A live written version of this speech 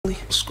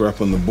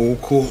Scrap on the bull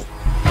court.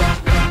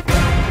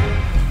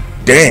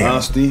 Damn.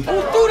 Nasty. Who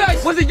threw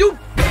that? Was it you?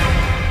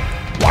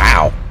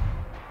 Wow.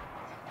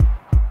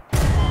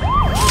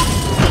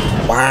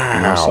 There's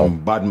Wow. some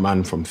bad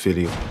man from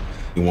Philly.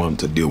 You want him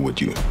to deal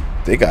with you.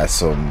 They got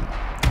some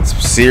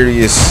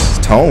serious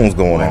tones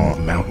going On the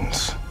on.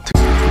 mountains.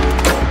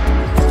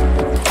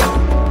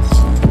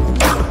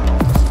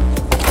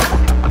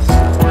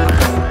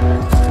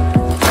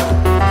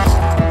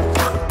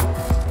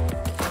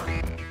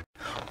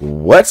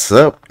 What's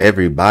up,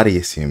 everybody?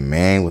 It's your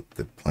man with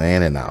the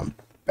plan, and I'm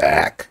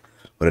back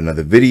with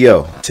another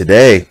video.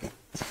 Today,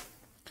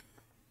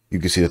 you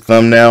can see the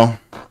thumbnail.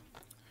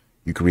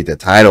 You can read the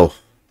title.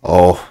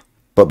 Oh,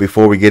 but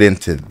before we get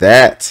into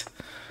that,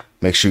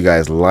 make sure you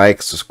guys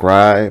like,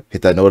 subscribe,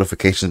 hit that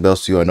notification bell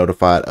so you are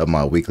notified of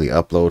my weekly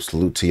uploads.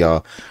 Salute to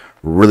y'all.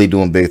 Really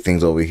doing big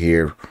things over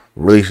here.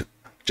 Really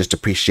just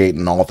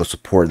appreciating all the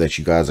support that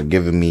you guys are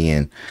giving me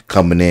and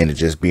coming in and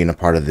just being a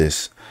part of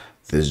this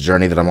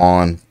journey that I'm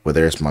on,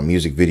 whether it's my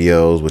music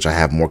videos, which I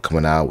have more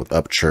coming out with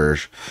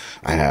Upchurch.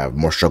 I have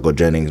more Struggle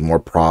Jennings, more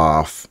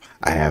Prof.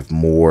 I have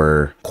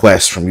more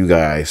quests from you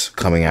guys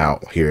coming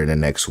out here in the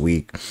next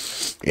week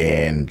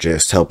and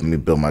just helping me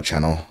build my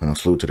channel. And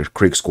salute to the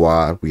Creek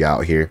Squad. We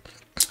out here.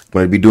 I'm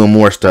going to be doing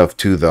more stuff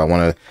too, though. I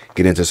want to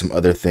get into some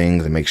other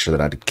things and make sure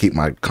that I keep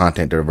my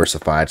content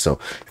diversified. So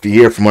if you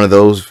hear from one of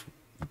those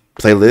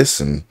playlists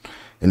and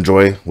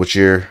enjoy what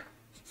you're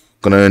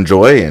going to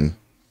enjoy, and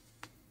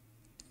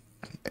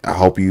I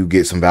hope you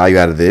get some value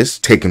out of this,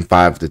 taking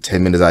 5 to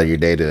 10 minutes out of your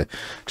day to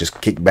just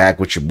kick back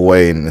with your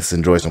boy and let's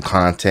enjoy some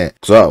content.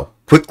 So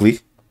quickly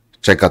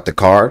check out the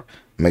card.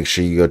 Make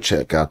sure you go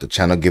check out the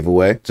channel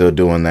giveaway. Still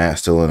doing that,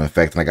 still in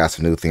effect, and I got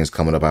some new things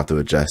coming up. I have to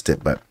adjust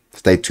it, but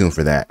stay tuned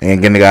for that. And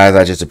again, guys,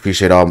 I just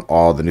appreciate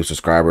all the new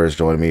subscribers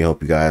joining me.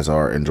 Hope you guys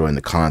are enjoying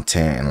the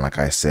content. And like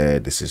I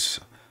said, this is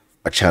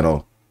a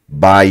channel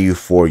by you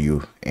for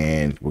you,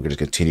 and we're gonna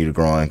continue to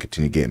grow and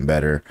continue getting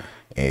better.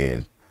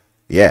 And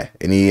yeah,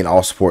 any and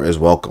all support is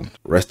welcome.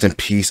 Rest in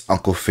peace,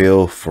 Uncle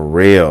Phil, for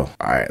real.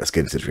 All right, let's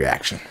get into the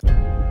reaction.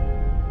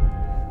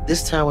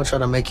 This time we're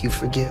trying to make you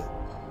forget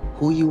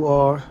who you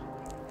are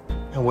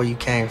and where you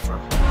came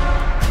from.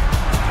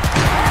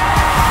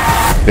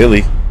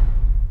 Philly.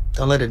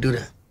 Don't let her do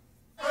that.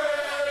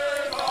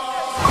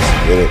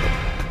 Get it.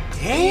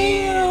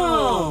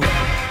 Damn!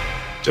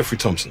 Jeffrey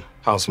Thompson,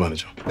 house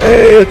manager.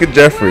 Hey, look at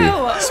Jeffrey.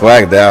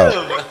 Swagged out.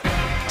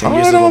 10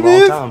 years is a long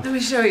time. Let me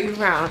show you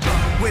around.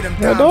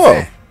 Yeah,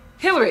 dog.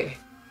 Hillary.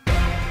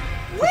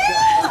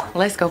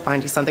 Let's go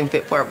find you something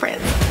fit for a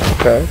prince.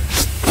 Okay.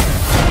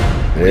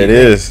 There it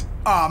is.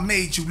 I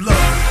made you look.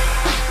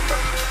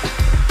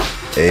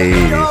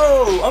 Hey.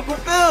 Yo, Uncle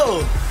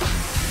Phil!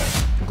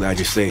 I'm glad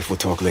you're safe. We'll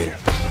talk later.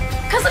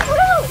 Cousin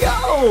Phil.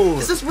 Yo!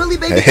 Is this really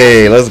baby?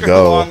 Hey, let's a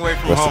go. long way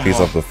from Rest in home, peace,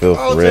 Mom. Uncle Phil,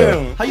 Oh, for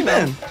real. damn. How you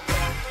been?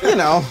 You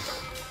know,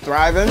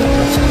 thriving.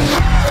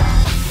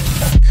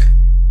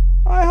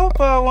 I hope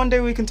one day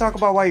we can talk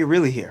about why you're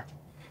really here.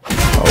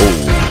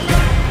 Oh.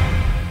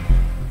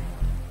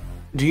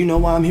 Do you know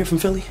why I'm here from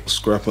Philly?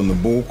 Scrap on the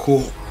bull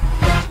court.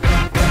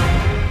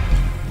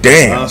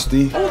 Damn.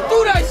 Nasty. Who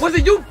threw that? Was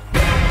it you?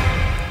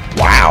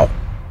 Wow.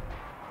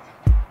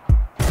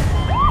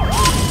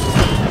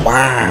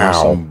 There's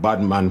Wow. some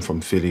bad man from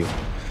Philly.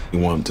 You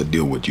want him to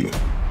deal with you.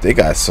 They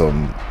got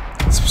some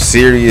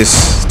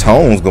serious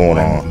tones going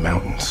On the on.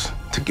 mountains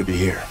to get you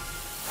here.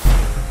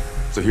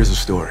 So here's the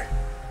story.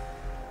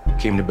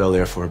 Came to Bel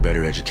Air for a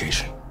better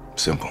education.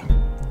 Simple.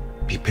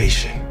 Be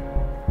patient.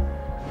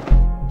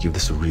 Give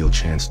this a real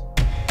chance.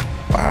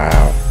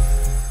 Wow.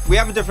 We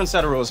have a different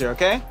set of rules here,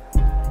 okay?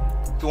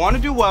 If you want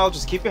to do well,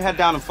 just keep your head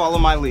down and follow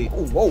my lead.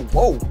 Whoa,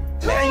 whoa.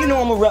 Man, you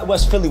know I'm a rep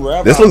West Philly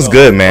wherever This I looks go.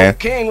 good, man.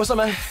 King, what's up,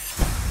 man?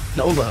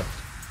 No love.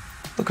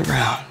 Look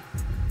around.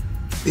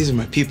 These are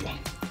my people.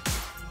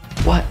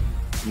 What?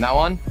 Now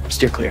on.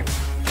 Steer clear.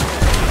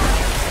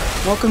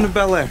 Welcome to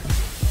Bel Air.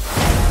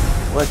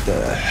 What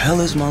the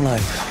hell is my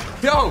life?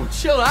 Yo,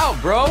 chill out,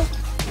 bro.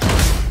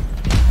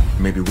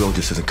 Maybe Will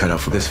just isn't cut out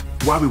for this.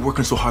 Why are we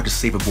working so hard to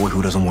save a boy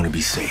who doesn't want to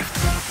be saved?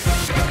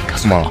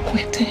 Come on.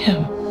 Went to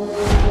him.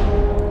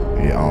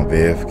 Yeah, on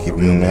Viv. Keep A him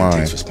real in man line.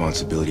 takes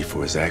responsibility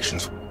for his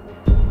actions.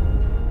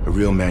 A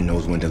real man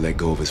knows when to let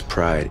go of his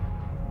pride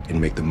and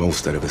make the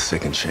most out of a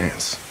second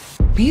chance.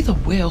 Be the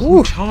Will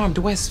who charmed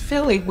West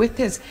Philly with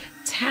his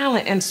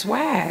talent and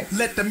swag.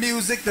 Let the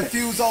music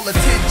diffuse all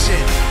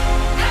attention.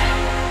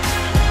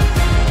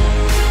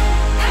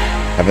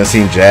 Haven't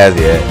seen Jazz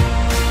yet.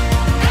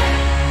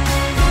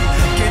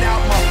 Get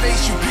out my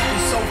face, you people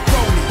so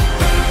phony.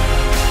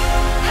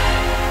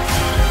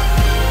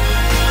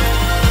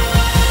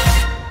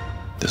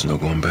 There's no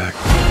going back.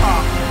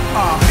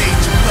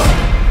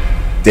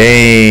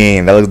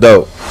 Dang, that looks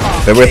dope.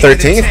 February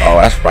 13th? Oh,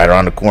 that's right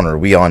around the corner.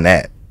 We on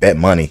that. Bet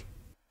money.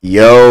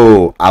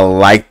 Yo, I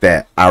like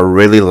that. I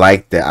really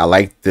like that. I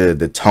like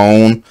the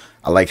tone.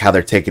 I like how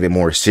they're taking it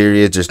more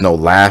serious. There's no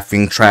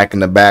laughing track in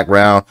the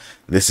background.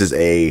 This is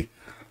a,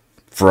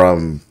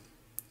 from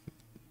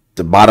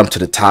the bottom to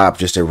the top,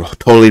 just a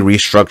totally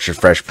restructured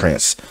Fresh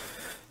Prince.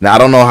 Now, I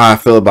don't know how I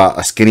feel about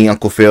a skinny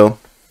Uncle Phil.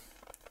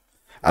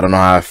 I don't know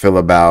how I feel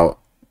about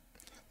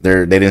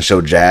they didn't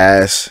show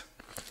Jazz.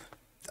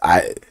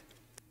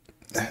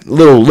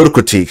 Little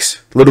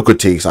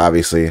critiques,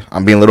 obviously.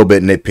 I'm being a little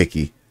bit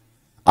nitpicky.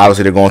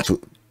 Obviously, they're going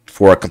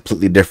for a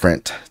completely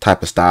different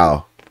type of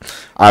style.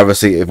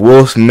 Obviously, if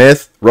Will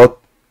Smith wrote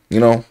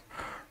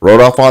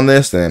off on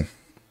this, then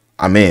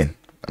I'm in.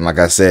 And like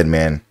I said,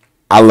 man,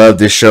 I love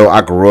this show.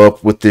 I grew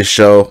up with this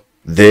show.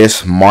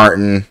 This,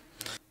 Martin,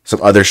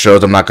 some other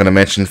shows I'm not going to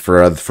mention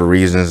for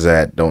reasons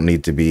that don't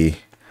need to be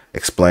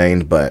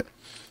explained, but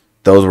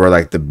those were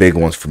like the big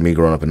ones for me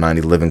growing up in the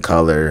 90s. Living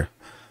Color,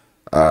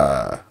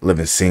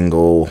 Living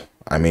Single.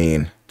 I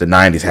mean, the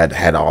 90s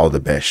had all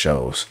the best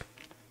shows.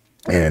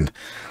 And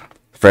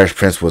Fresh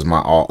Prince was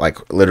my all,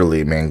 like,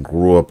 literally, man,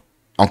 grew up.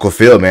 Uncle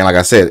Phil, man, like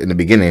I said in the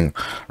beginning,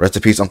 rest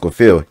in peace, Uncle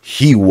Phil.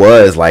 He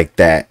was like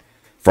that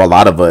for a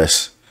lot of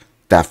us,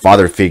 that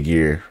father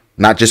figure,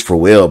 not just for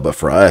Will, but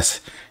for us.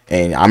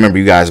 And I remember,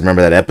 you guys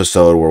remember that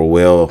episode where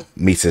Will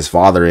meets his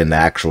father in the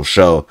actual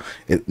show.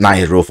 Not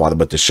his real father,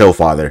 but the show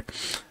father.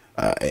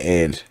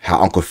 And how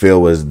Uncle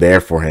Phil was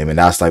there for him. And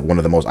that's like one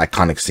of the most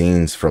iconic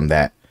scenes from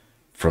that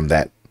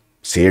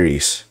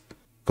series.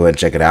 Go ahead and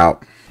check it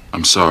out.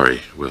 I'm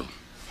sorry, Will.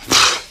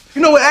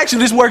 You know what?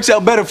 Actually, this works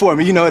out better for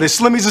me. You know, the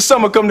Slimmies of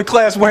summer come to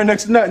class wearing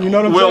next to nothing. You know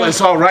what I'm saying? Will, it's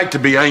all right to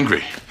be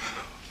angry.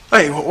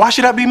 Hey, why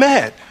should I be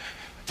mad?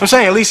 I'm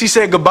saying, at least he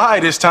said goodbye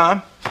this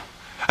time.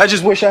 I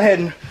just wish I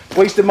hadn't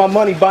wasted my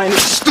money buying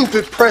this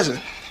stupid present.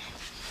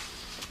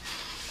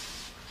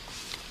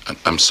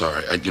 I'm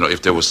sorry.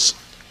 If there was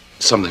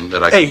something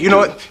that I Hey, could you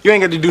know do. what? You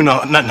ain't got to do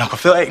nothing, Uncle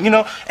Phil. Hey,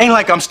 ain't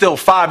like I'm still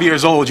 5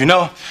 years old, you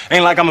know?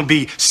 Ain't like I'm gonna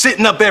be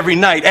sitting up every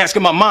night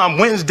asking my mom,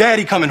 when's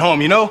Daddy coming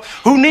home, you know?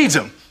 Who needs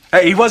him?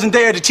 Hey, he wasn't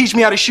there to teach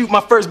me how to shoot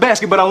my first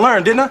basket, but I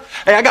learned, didn't I?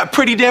 Hey, I got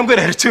pretty damn good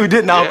at it too,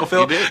 didn't I, Uncle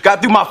Phil? You did.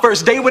 Got through my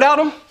first date without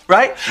him,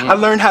 right? I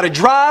learned how to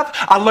drive.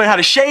 I learned how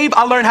to shave.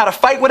 I learned how to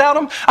fight without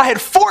him. I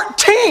had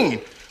 14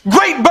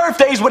 great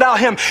birthdays without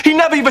him. He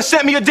never even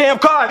sent me a damn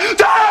card.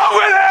 To hell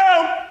with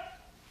him!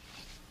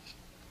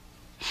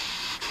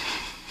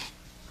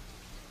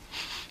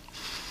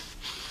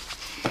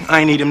 I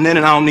ain't need him then,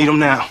 and I don't need him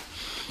now.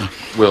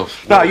 Will.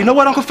 Nah, you know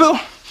what, Uncle Phil?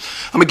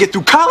 I'm gonna get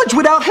through college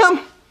without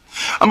him.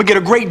 I'm gonna get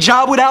a great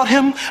job without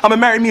him. I'm gonna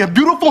marry me a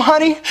beautiful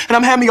honey, and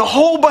I'm having me a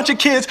whole bunch of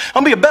kids.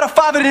 I'm gonna be a better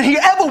father than he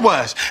ever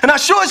was. And I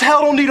sure as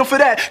hell don't need him for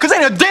that, because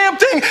ain't a damn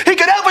thing he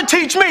could ever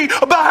teach me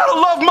about how to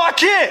love my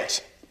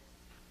kids.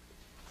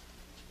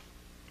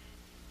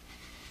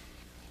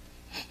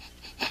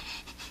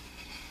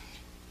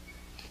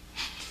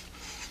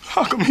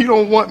 How come he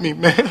don't want me,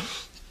 man?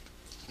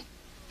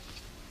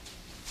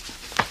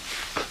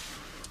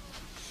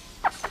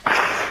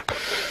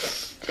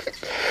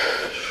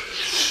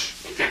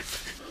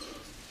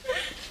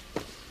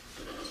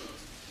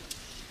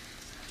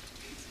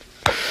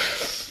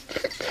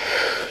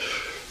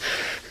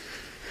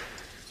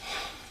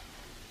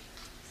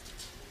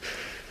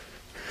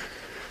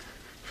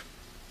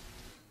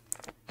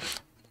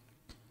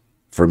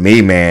 For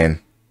me, man,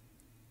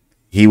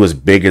 he was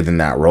bigger than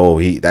that role.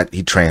 He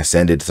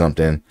transcended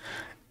something,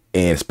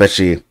 and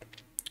especially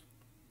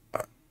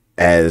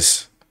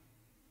as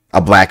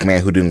a black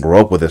man who didn't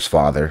grow up with his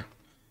father,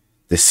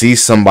 to see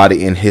somebody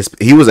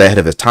he was ahead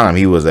of his time.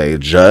 He was a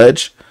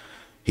judge.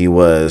 He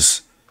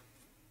was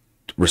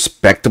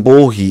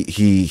respectable.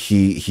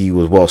 He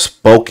was well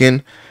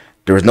spoken.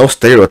 There was no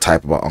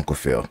stereotype about Uncle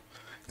Phil.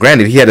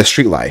 Granted, he had a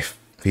street life.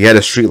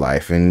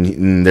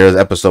 And there's an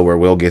episode where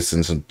Will gets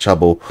in some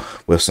trouble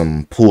with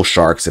some pool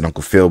sharks, and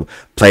Uncle Phil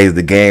plays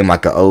the game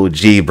like an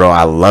OG, bro.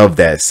 I love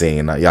that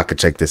scene. Y'all can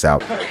check this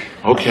out.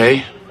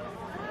 Okay.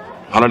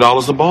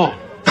 $100 a ball.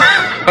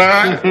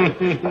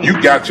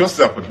 You got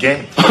yourself a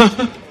game.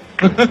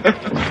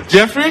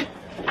 Jeffrey?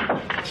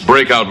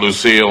 Break out,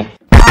 Lucille.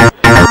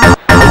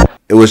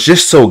 It was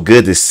just so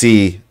good to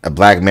see a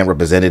black man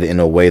represented in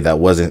a way that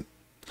wasn't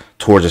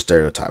towards the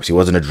stereotypes. He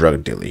wasn't a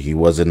drug dealer. He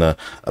wasn't a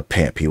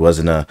pimp. He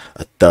wasn't a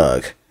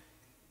thug.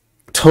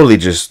 Totally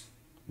just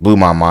blew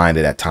my mind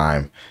at that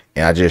time.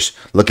 And I just,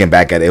 looking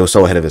back at it, it was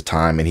so ahead of his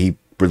time. And he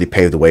really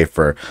paved the way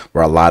for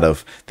where a lot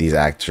of these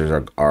actors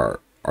are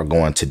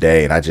going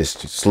today. And I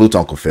just salute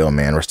Uncle Phil,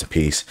 man. Rest in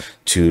peace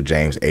to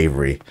James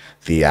Avery,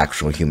 the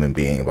actual human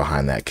being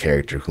behind that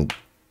character who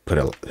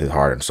put his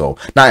heart and soul,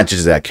 not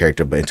just that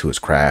character, but into his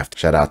craft.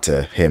 Shout out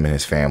to him and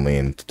his family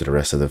and to the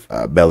rest of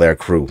the Bel Air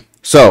crew.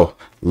 So,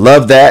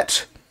 love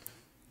that.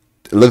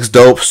 It looks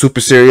dope,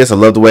 super serious. I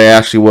love the way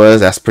Ashley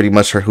was. That's pretty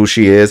much who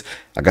she is.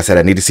 Like I said,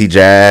 I need to see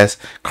Jazz.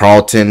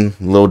 Carlton,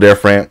 a little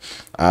different.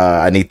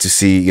 I need to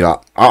see,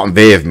 Aunt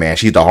Viv, man.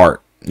 She's the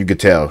heart. You could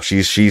tell.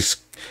 She's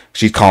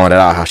calling it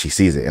out how she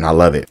sees it, and I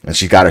love it. And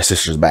she got her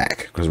sister's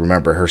back. Because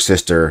remember,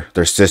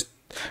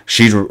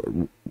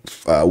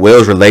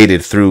 Will's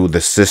related through the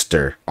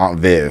sister, Aunt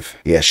Viv.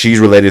 Yeah, she's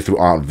related through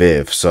Aunt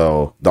Viv.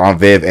 So the Aunt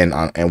Viv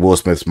and Will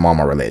Smith's mom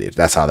are related.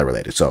 That's how they're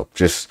related. So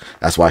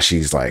that's why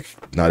she's like,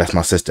 no, that's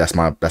my sister.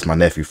 That's my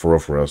nephew for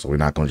real. So we're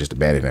not gonna just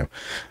abandon him.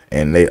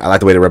 And I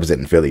like the way they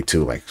represent in Philly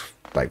too. Like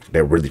like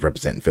they're really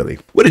representing Philly.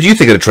 What did you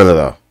think of the trailer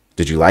though?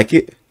 Did you like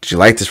it? Did you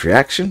like this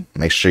reaction?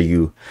 Make sure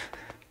you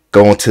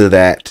go into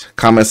that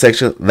comment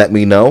section. Let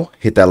me know.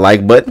 Hit that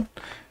like button.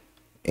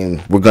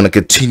 And we're going to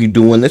continue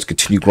doing this.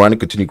 Continue grinding.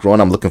 Continue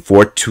growing. I'm looking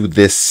forward to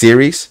this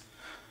series.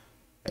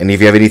 And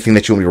if you have anything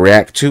that you want me to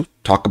react to,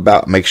 talk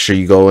about, make sure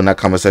you go in that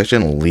comment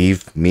section and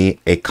leave me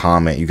a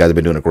comment. You guys have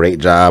been doing a great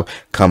job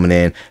coming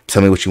in.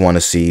 Tell me what you want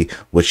to see,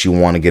 what you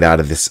want to get out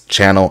of this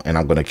channel, and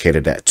I'm going to cater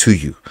that to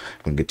you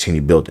and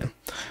continue building.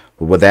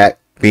 But with that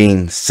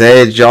being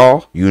said,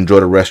 y'all, you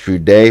enjoy the rest of your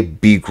day.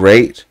 Be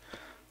great.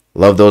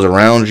 Love those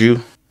around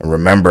you. And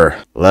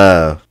remember,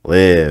 love,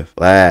 live,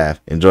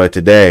 laugh, enjoy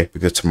today,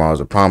 because tomorrow's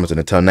a promise. And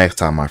until next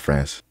time, my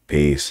friends,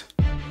 peace.